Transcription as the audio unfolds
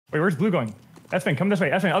Wait, where's blue going? Esfand, come this way.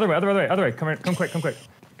 Esfand, other way. Come here, come quick.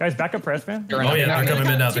 Guys, back up for Esfand. Oh yeah, they're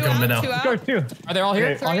coming in now. They're coming in now. Let's go, 2. Are they all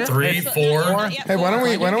here? Okay. 3, 4. Hey, why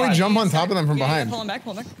don't we jump on top of them from behind? Pull him back.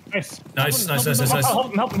 Nice. Help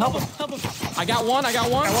him. I got one.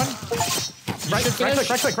 Right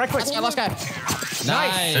click. Last guy.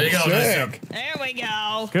 Nice. There you go. Sick. There we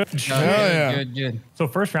go. Good. Good. So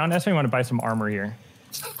first round, Esfand, you want to buy some armor here.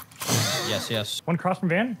 Yes. One cross from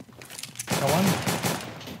Van. Got one.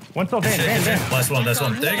 One still Van. Last one. There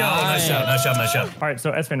you go. Nice shot. All right,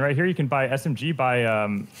 so Esfand, right here, you can buy SMG, buy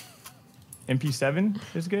MP7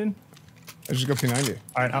 is good. I just go P90.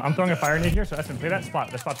 All right, I'm throwing a fire nade here, so Esfand, play that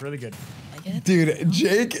spot. That spot's really good. Dude,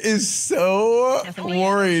 Jake is so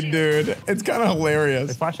worried, dude. It's kind of They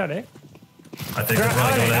hilarious. flash out, eh? I think they're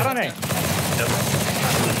probably going Out on A. Yep.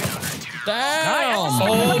 Damn.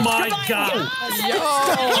 Oh my god.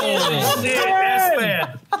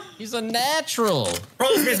 Yo. He's a natural. Bro,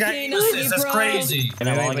 this guy got aces. That's crazy. And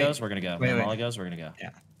then Molly goes, we're gonna go. Molly goes, we're gonna go.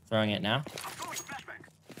 Yeah. Throwing it now.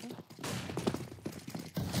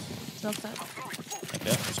 Smoke that. Okay,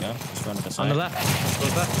 let's go. Let's run this On the way. left.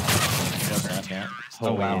 Goes that, yeah.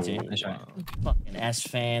 Oh, wow. Easy. Nice try. Fucking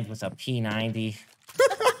Esfand with a P90.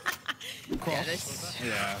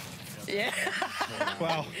 Yeah.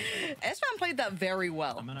 Wow. Esfand played that very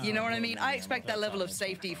well. You know what I mean? I expect that level of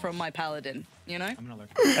safety from my paladin. You know?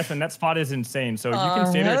 Esfand, that spot is insane. So you can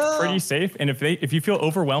stay there. It's pretty safe. And if you feel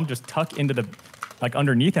overwhelmed, just tuck into the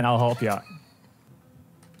underneath, and I'll help you out.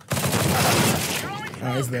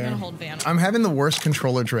 Oh, he's there. I'm gonna hold Van. I'm having the worst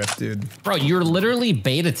controller drift, dude. Bro, you're literally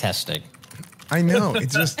beta testing. I know.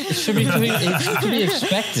 It's just. It should be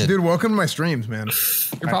expected. Dude, welcome to my streams, man.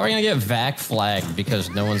 You're probably gonna get VAC flagged because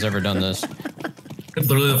no one's ever done this.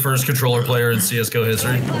 Literally the first controller player in CSGO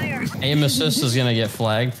history. Aim assist is gonna get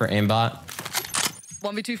flagged for aimbot.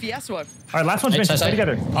 1v2 for Yasuo. All right, last one's Hey, been stay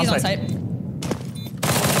together. He's on site.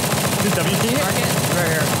 Just WT.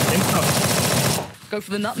 Go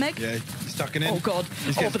for the nutmeg. Yeah, he's tucking in. Oh god.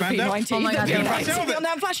 He's Oh, getting for the spammed out. P90. Oh my God, The yeah. P90 on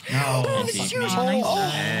that flash. Oh, this is huge.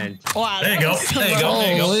 And Wow, There you go.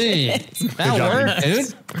 Holy, that worked,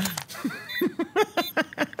 dude.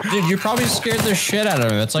 Dude, you probably scared the shit out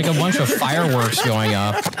of him. It's like a bunch of fireworks going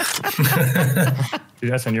off.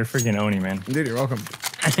 Dude, Esfand, you're freaking Oni, man. Dude, you're welcome.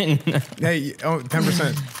 Hey,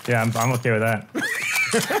 10%. Yeah, I'm okay with that.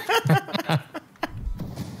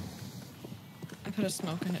 I put a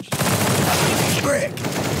smoke in it. Frick.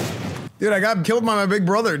 Dude, I got killed by my big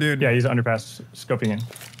brother, dude. Yeah, he's underpass scoping in.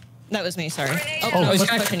 That was me, sorry. Oh, he's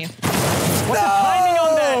he's pushing you. What's the timing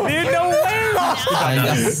on that, dude? No way!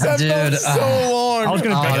 That Dude, felt so long. I was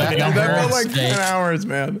gonna bet that that felt like hurts, 10 Jake. hours,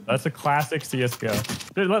 man. That's a classic CSGO.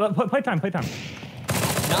 Dude, play time.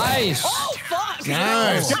 nice. Oh, fuck!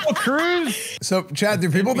 Nice. Go, Cruz! So, Chad, do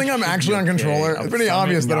people think I'm actually on controller? It's pretty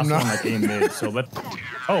obvious that I'm not. Like aim mid, so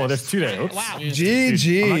oh, there's 2 there. Oops. Wow. Dude, I'm not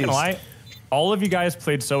gonna GG. lie. All of you guys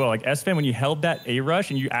played so well. Like Esfand, when you held that A rush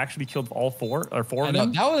and you actually killed all 4 of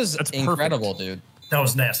them. That was That's incredible, dude. That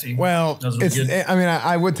was nasty. Well, That was really it's. good. I mean,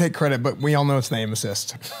 I would take credit, but we all know it's the aim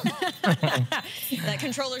assist. That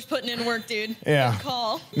controller's putting in work, dude. Yeah. Good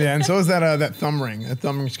call. Yeah, and so is that that thumb ring. That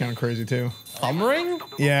thumb ring's kind of crazy too. Thumb ring?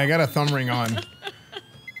 Yeah, I got a thumb ring on.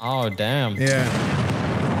 Oh, damn. Yeah.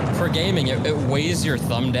 For gaming, it weighs your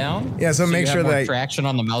thumb down. Yeah, so make you sure have more that- traction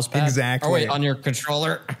on the mouse pad. Exactly. Oh wait, on your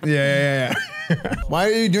controller. Yeah. Why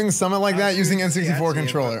are you doing Summit like that using N64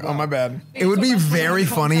 controller? Oh, my bad. It would be very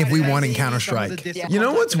funny if we won in Counter-Strike. You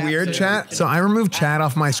know what's weird, chat? So I removed chat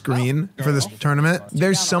off my screen for this tournament.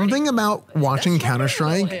 There's something about watching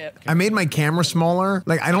Counter-Strike. I made my camera smaller.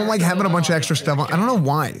 Like, I don't like having a bunch of extra stuff on. I don't know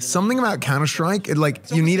why. Something about Counter-Strike,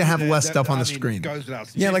 you need to have less stuff on the screen.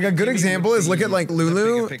 Yeah, like a good example is look at like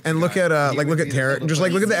Lulu and look at Tarik. Just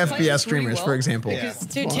like look at the FPS streamers, for example.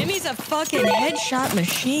 Dude, Timmy's a fucking headshot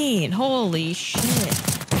machine. Holy shit.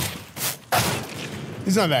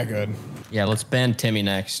 He's not that good. Yeah, let's ban Timmy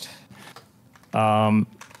next.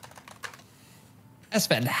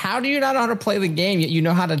 Esfand, how do you not know how to play the game yet you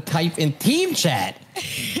know how to type in team chat?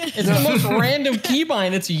 It's the most random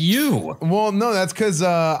keybind. It's you. Well, no, that's because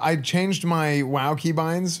I changed my WoW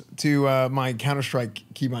keybinds to my Counter-Strike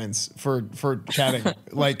keybinds for chatting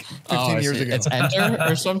like 15 years ago. It's enter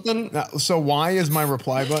or something? So Y is my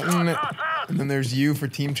reply button, and then there's U for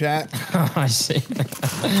team chat. Oh, I see.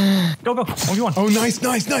 Go. 1v1. Oh, nice.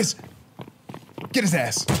 Get his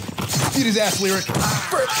ass. Beat his ass, Lirik.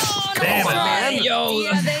 Damn it, man. Yo.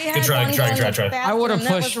 Yeah, they had Good try, one good try, guy good try, that's try. faster, I would have and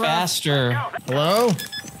that pushed was rough. faster. Hello?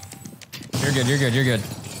 You're good.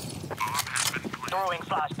 Throwing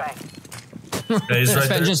flashbang. Yeah, he's right Esfand,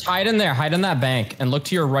 there. just hide in there. Hide in that bank and look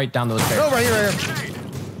to your right down those stairs. Oh, right here.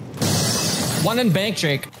 One in bank,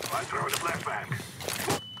 Jake.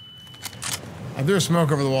 I threw a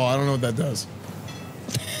smoke over the wall. I don't know what that does.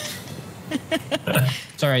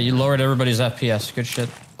 It's all right. You lowered everybody's FPS. Good shit.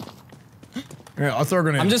 Yeah, I'll throw a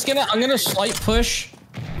grenade. I'm gonna slight push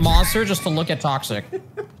monster just to look at toxic.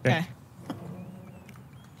 Okay.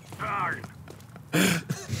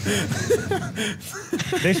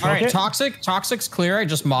 They All right, it? toxic's clear. I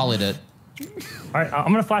just mollied it. All right, I'm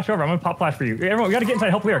gonna flash over. I'm gonna pop flash for you. Everyone, we gotta get inside.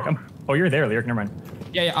 Help Lirik. Oh, you're there, Lirik. Never mind.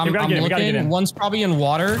 Yeah, I'm we gotta get looking. in. One's probably in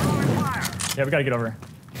water. Yeah, we gotta get over.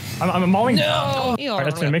 I'm mauling. No. All right,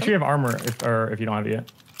 that's fine. Make sure you have armor, if you don't have it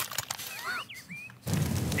yet.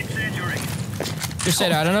 Just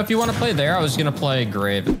said, I don't know if you want to play there. I was gonna play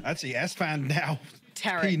Grave. Actually, Esfand now.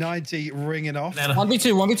 Tarik. P90 ringing off.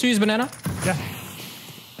 1v2's banana. Yeah.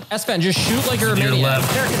 Esfand, just shoot like you're a Your maniac.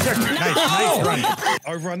 left. Nice run.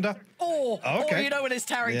 Over under. Oh, Okay. oh, you know when it's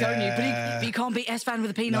Tarik, don't you? But you can't beat Esfand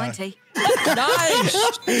with a P90. Nice.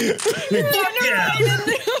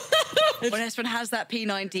 When Esfand has that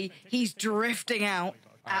P90, he's drifting out.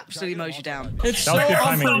 Absolutely mows you down. It's That so was good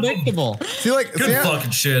timing. unpredictable. See, like, Good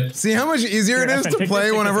fucking shit. see how much easier it is to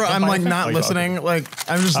play whenever I'm like not listening. Like,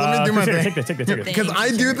 I'm just let me do my thing. Take this. Because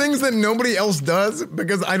I do things that nobody else does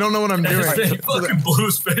because I don't know what I'm doing. They fucking blew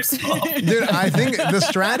his face off. Dude, I think the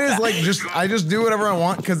strat is like I just do whatever I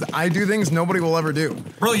want because I do things nobody will ever do.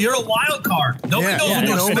 Bro, you're a wild card. Nobody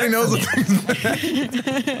knows what nobody knows what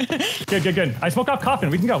Good. I smoke out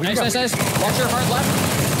coffin. We can go. We can Nice. go. Watch your hard left.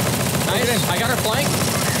 Nice. I got her flank.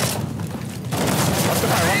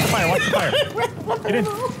 Watch the fire. Get in.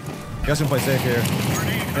 You guys can play safe here.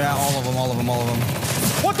 Yeah, all of them.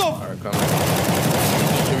 What the? Alright,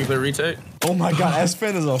 Can we play retake? Oh my god,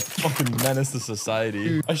 Esfand is a fucking menace to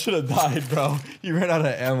society. I should have died, bro. He ran out of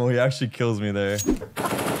ammo. He actually kills me there.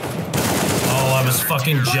 Oh, I was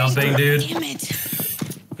fucking jumping, dude. Damn it.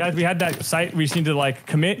 Guys, we had that site. We just need to like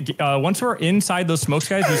commit. Once we're inside those smokes,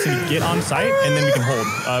 guys, we just need to get on site and then we can hold.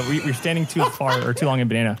 We're standing too far or too long in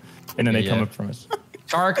banana, and then they come up from us.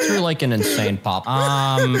 Tarik threw like an insane pop.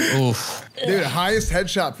 Oof. Dude, highest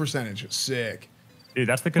headshot percentage. Sick. Dude,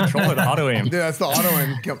 that's the controller, the auto aim. Dude, that's the auto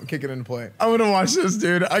aim kicking into play. I'm gonna watch this,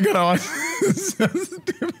 dude. I gotta watch this.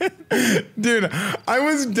 Dude, I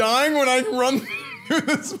was dying when I run through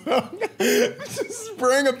the smoke, just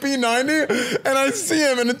spraying a P90, and I see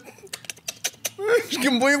him, and it's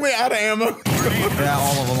completely out of ammo. Yeah,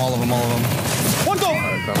 all of them. What the?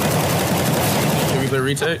 Can we play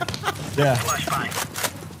retake? Yeah.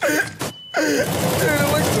 Dude, it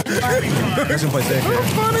looks You guys can play safe here.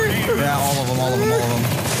 funny. Yeah, all of them.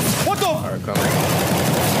 What the?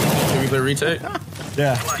 Can we play retake?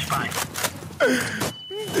 Yeah.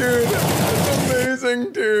 Dude, that's amazing,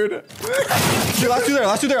 dude. Dude, last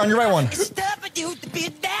two there. On your right one.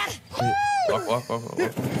 Walk.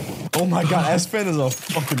 Oh my god, Esfand is a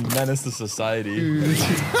fucking menace to society.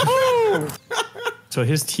 So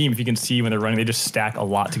his team, if you can see when they're running, they just stack a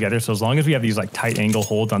lot together. So as long as we have these like tight angle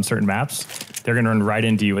holds on certain maps, they're gonna run right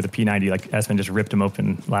into you with a P90. Like Esfand just ripped him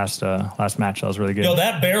open last match. That was really good. Yo,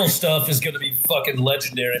 that barrel stuff is gonna be fucking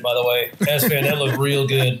legendary, by the way. Esfand, that looked real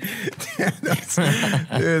good. Dude,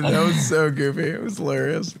 that was so goofy. It was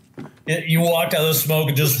hilarious. You walked out of the smoke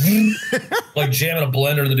and just like jamming a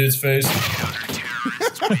blender in the dude's face.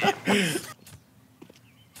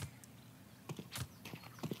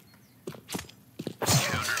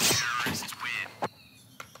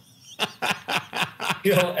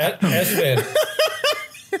 Yo, Esfand.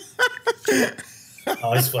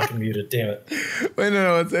 Oh, he's fucking muted. Damn it. Wait,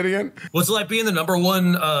 no, what's that again? What's it like being the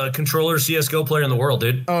 #1 controller CS:GO player in the world,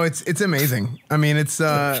 dude? Oh, it's amazing. I mean, it's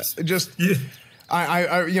just. Yeah.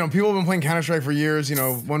 I you know, people have been playing Counter-Strike for years, you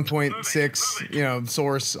know, 1.6, you know,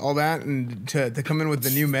 source, all that, and to come in with the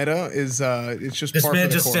new meta is it's just This par man for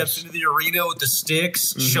the just course. steps into the arena with the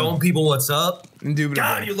sticks, showing people what's up. Indubitably.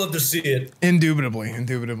 God, you love to see it. Indubitably.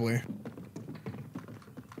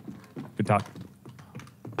 Good talk.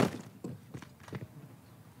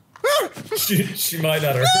 She might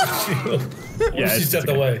not hurt you. Yeah, she stepped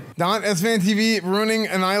away. Not EsfandTV ruining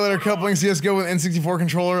Annihilator Cup playing CSGO with N64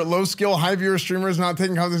 controller. Low skill, high viewer streamers not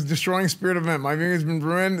taking how this destroying spirit event. My viewing has been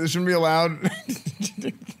ruined. This shouldn't be allowed.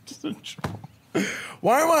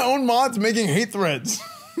 Why are my own mods making hate threads?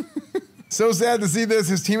 So sad to see this.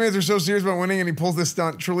 His teammates are so serious about winning and he pulls this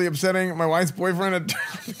stunt. Truly upsetting. My wife's boyfriend at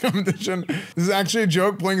the competition. This is actually a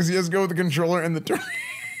joke playing CSGO with the controller in the tournament.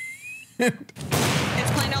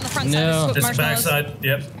 It's playing down the front No. side. It's backside.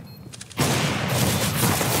 Yep.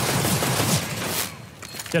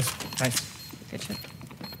 Yes, nice. Good shit.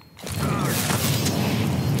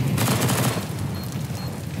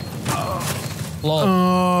 Lol.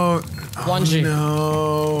 Oh, 1G.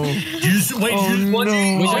 No.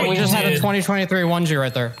 Wait, We just had a 2023 1G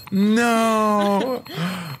right there. No.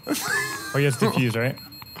 Oh, he has diffuse, right?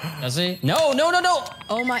 Does he? No.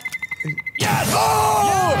 Oh my. Yes!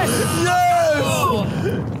 Oh! Yes!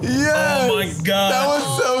 Yes! Oh my god. That was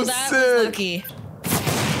so that sick. was lucky.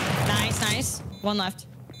 Nice. One left.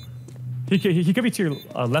 He could be to your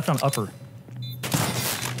left on upper.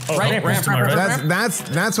 Oh, Ramp. Right.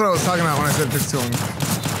 That's what I was talking about when I said fix to him.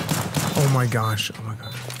 Oh my gosh.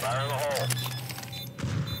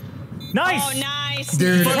 Nice. Oh, nice.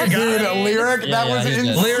 Dude, Lirik, that was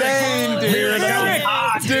insane, dude.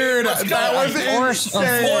 Dude, that was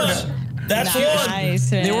insane. That's nice.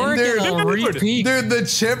 They weren't gonna repeat. Dude, the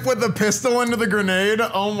chip with the pistol into the grenade.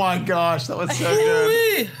 Oh my gosh, that was so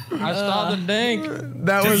good. I saw the dink.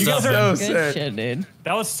 That was so Good sick. shit, dude.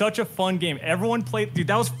 That was such a fun game. Everyone played. Dude,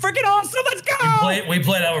 that was freaking awesome. Let's go. We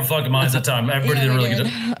played out our fucking minds at the time. Everybody did a really good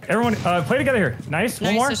job. Everyone, play together here. Nice.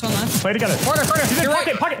 One more. Just one left. Play together. Corner. He's in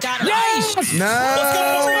pocket. Got it. Yes. No.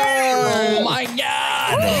 Oh my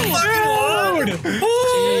god. Dude.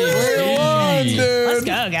 Let's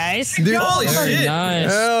go, guys. Dude. Holy shit.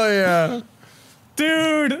 Nice. Hell yeah.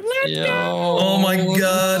 Dude, let's go. Oh my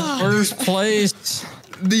god. First place.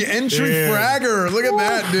 The entry fragger. Look at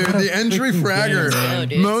that, dude. The entry fragger.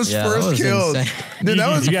 Most Yeah, that first was kills. insane. Dude, that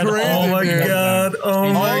was You guys- crazy. Oh my dude. god. Oh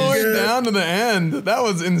All my the way god. down to the end. That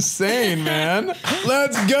was insane, man.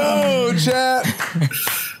 Let's go, chat.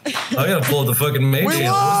 I gotta pull up the fucking main We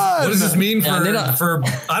channel. won! What does this mean Yeah, for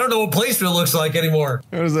I don't know what placement looks like anymore.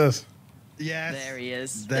 What is this? Yes. There he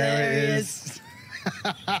is. There it is.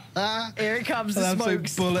 Here it comes, the An absolute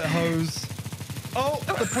smokes. bullet hose. Oh,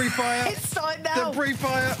 the pre-fire. It's starting The now.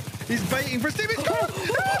 pre-fire. He's baiting for Stevie. He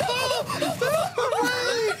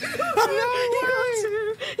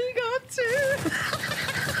got two.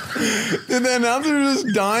 Dude, the announcer is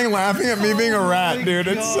just dying laughing at me being a rat, dude.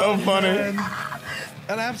 It's so funny. Man.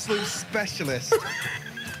 An absolute specialist.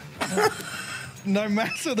 No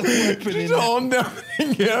matter the weapon in Just holding down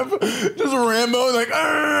the gap. Just Rambo, like,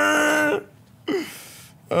 "Arr!"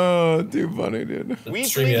 Oh, too funny, dude.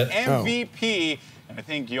 Stream yet. MVP, and I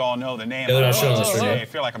think you all know the name. Yeah, they're not showing I us right now.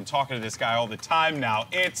 feel like I'm talking to this guy all the time now.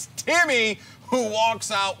 It's Timmy, who walks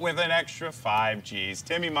out with an extra 5 Gs.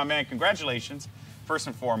 Timmy, my man, congratulations, first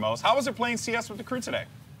and foremost. How was it playing CS with the crew today?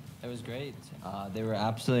 It was great. They were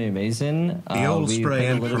absolutely amazing. The old we spray played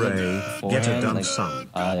a and little bit pray, beforehand, get it done like, some.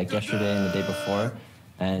 like yesterday and the day before,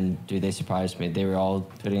 and dude, they surprised me. They were all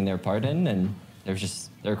putting their part in, and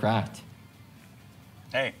they're cracked.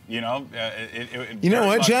 Hey, you know, You know very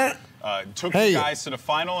what, much, chat? Took Hey. you guys to the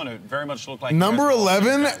final, and it very much looked like Number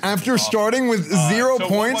 11, after starting with 0 so what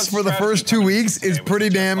points was for the strategy first 2 weeks, is pretty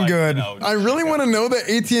damn good. I really want to know the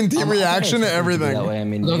AT&T reaction to everything. That way, I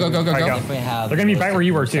mean, Go. All right, go. if we have, They're gonna be right where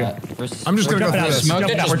you were too. I'm just gonna go jumping through out. this. Smoke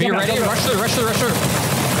it. Jumping out. Just be We're ready. jumping out. Rush through.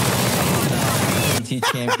 T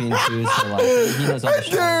champion too, so like he knows all the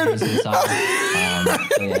strategies inside.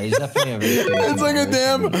 So yeah, he's definitely a very good It's like a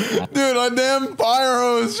damn, dude, a damn fire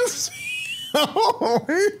hose. Just,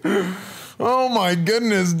 oh my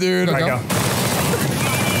goodness, dude. All right, go.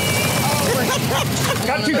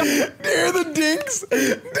 Got you. Dude, the dinks.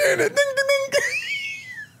 Dude, the ding.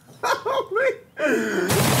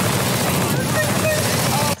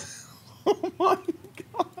 Oh my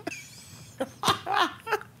god.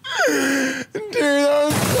 Dude, that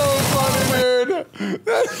was so funny, dude.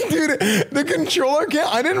 Dude, the controller cam,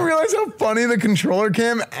 I didn't realize how funny the controller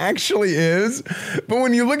cam actually is. But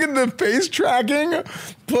when you look at the face tracking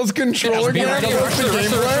plus controller cam plus the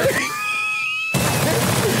gameplay.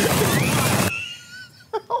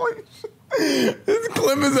 Holy shit. This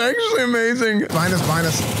clip is actually amazing. Find us.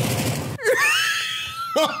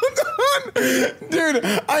 Hold on. Dude,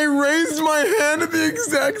 I raised my hand at the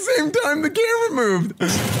exact same time the camera moved.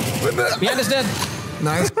 Behind us, dead.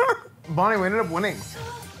 Nice. Bonnie, we ended up winning.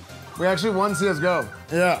 We actually won CSGO.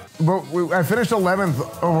 Yeah. But I finished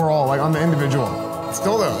 11th overall, like on the individual.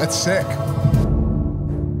 Still though, that's sick.